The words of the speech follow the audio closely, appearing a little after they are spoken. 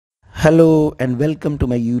Hello and welcome to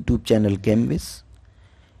my YouTube channel ChemWis.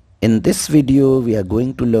 In this video we are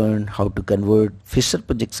going to learn how to convert Fischer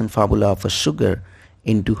projection formula of a sugar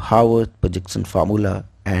into Haworth projection formula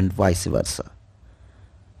and vice versa.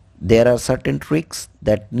 There are certain tricks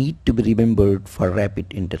that need to be remembered for rapid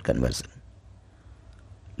interconversion.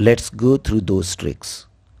 Let's go through those tricks.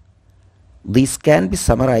 These can be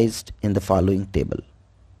summarized in the following table.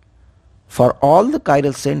 For all the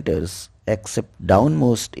chiral centers except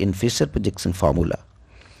downmost in Fischer projection formula,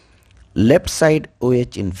 left side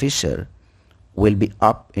OH in Fischer will be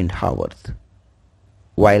up in Haworth,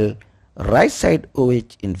 while right side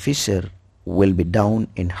OH in Fischer will be down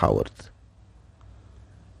in Haworth.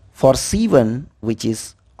 For C1, which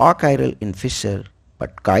is achiral in Fischer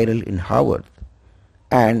but chiral in Haworth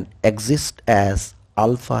and exists as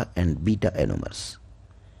alpha and beta anomers.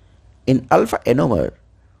 In alpha anomer,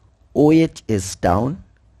 OH is down,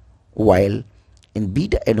 while in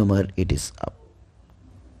beta anomer it is up.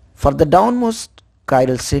 For the downmost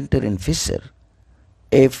chiral center in Fischer,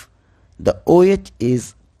 if the OH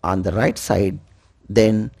is on the right side,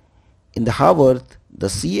 then in the Haworth the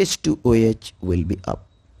CH2OH will be up.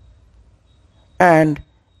 And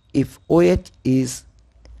if OH is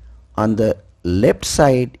on the left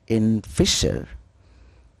side in Fischer,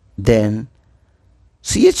 then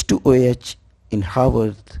CH2OH in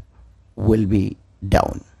Haworth will be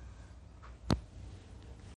down.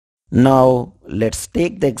 Now let's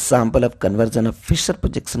take the example of conversion of Fischer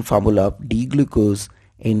projection formula of D-glucose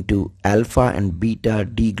into alpha and beta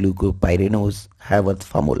D-glucopyranose Haworth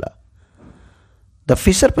formula. The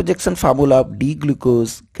Fischer projection formula of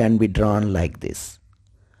D-glucose can be drawn like this.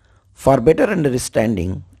 For better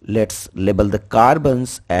understanding, let's label the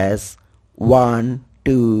carbons as 1,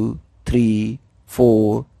 2, 3,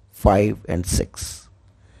 4, 5 and 6.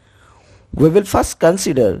 We will first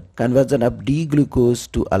consider conversion of D-glucose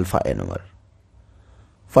to alpha anomer.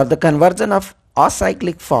 For the conversion of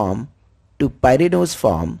acyclic form to pyranose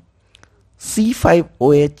form,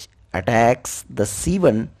 C5OH attacks the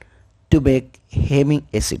C1 to make heming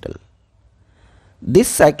acetal.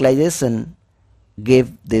 This cyclization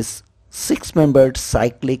gave this 6-membered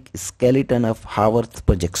cyclic skeleton of Haworth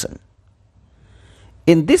projection.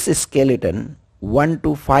 In this skeleton, 1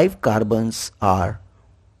 to 5 carbons are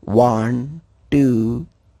 1, 2,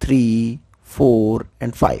 3, 4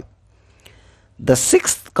 and 5. The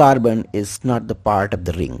 6th carbon is not the part of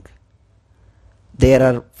the ring. There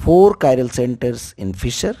are 4 chiral centers in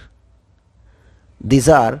Fischer. These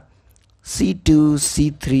are C2,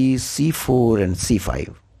 C3, C4 and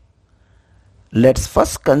C5. Let's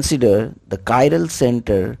first consider the chiral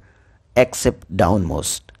center except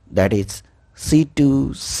downmost, that is C2,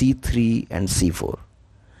 C3 and C4.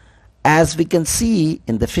 As we can see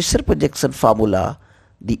in the Fischer projection formula,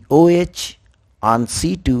 the OH on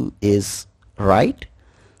C2 is right,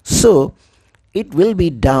 so it will be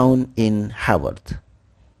down in Haworth.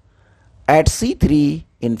 At C3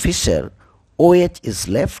 in Fischer, OH is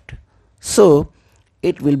left, so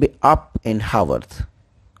it will be up in Haworth.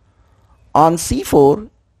 On C4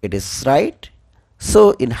 it is right,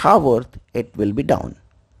 so in Haworth it will be down.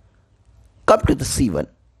 Come to the C1.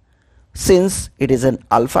 Since it is an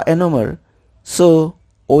alpha anomer, so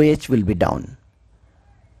OH will be down.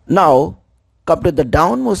 Now come to the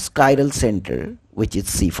downmost chiral center, which is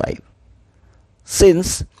C5.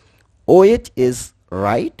 Since OH is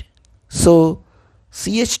right, so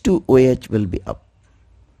CH2OH will be up.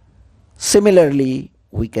 Similarly,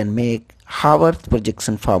 we can make Haworth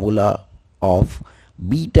projection formula of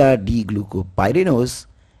beta D-glucopyranose,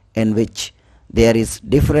 in which there is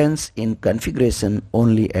difference in configuration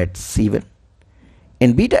only at C1.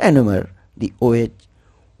 In beta anomer, the OH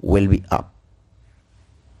will be up.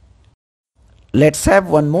 Let's have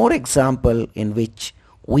one more example in which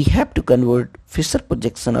we have to convert Fischer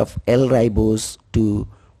projection of L-Ribose to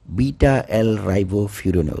beta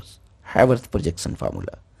L-Ribofuranose, Haworth projection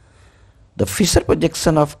formula. The Fischer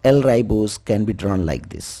projection of L-Ribose can be drawn like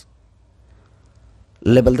this.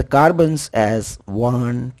 Label the carbons as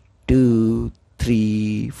 1, 2,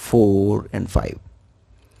 3, 4 and 5.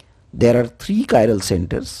 There are 3 chiral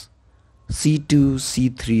centers, C2,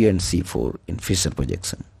 C3 and C4 in Fischer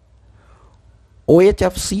projection. OH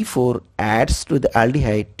of C4 adds to the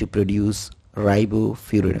aldehyde to produce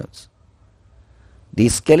ribofuranose. The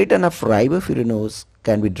skeleton of ribofuranose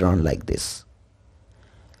can be drawn like this.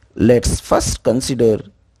 Let's first consider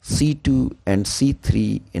C2 and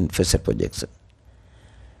C3 in Fischer projection.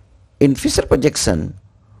 In Fischer projection,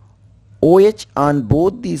 OH on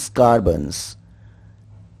both these carbons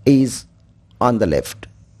is on the left.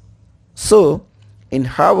 So in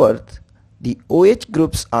Haworth, the OH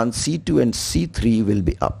groups on C2 and C3 will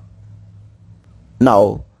be up.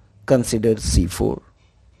 Now consider C4,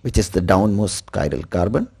 which is the downmost chiral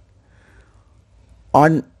carbon.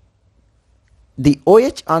 On the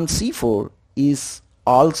OH on C4 is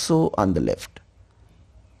also on the left.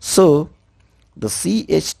 So the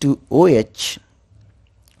CH2OH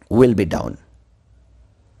will be down.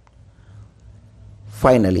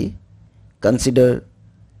 Finally, consider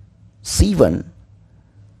C1.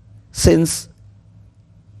 Since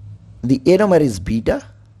the aromer is beta,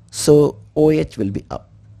 so OH will be up.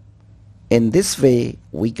 In this way,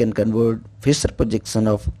 we can convert Fischer projection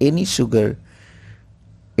of any sugar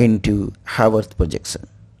into Haworth projection.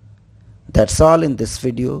 That's all in this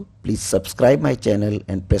video. Please subscribe my channel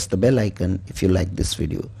and press the bell icon if you like this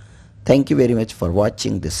video. Thank you very much for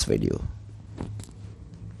watching this video.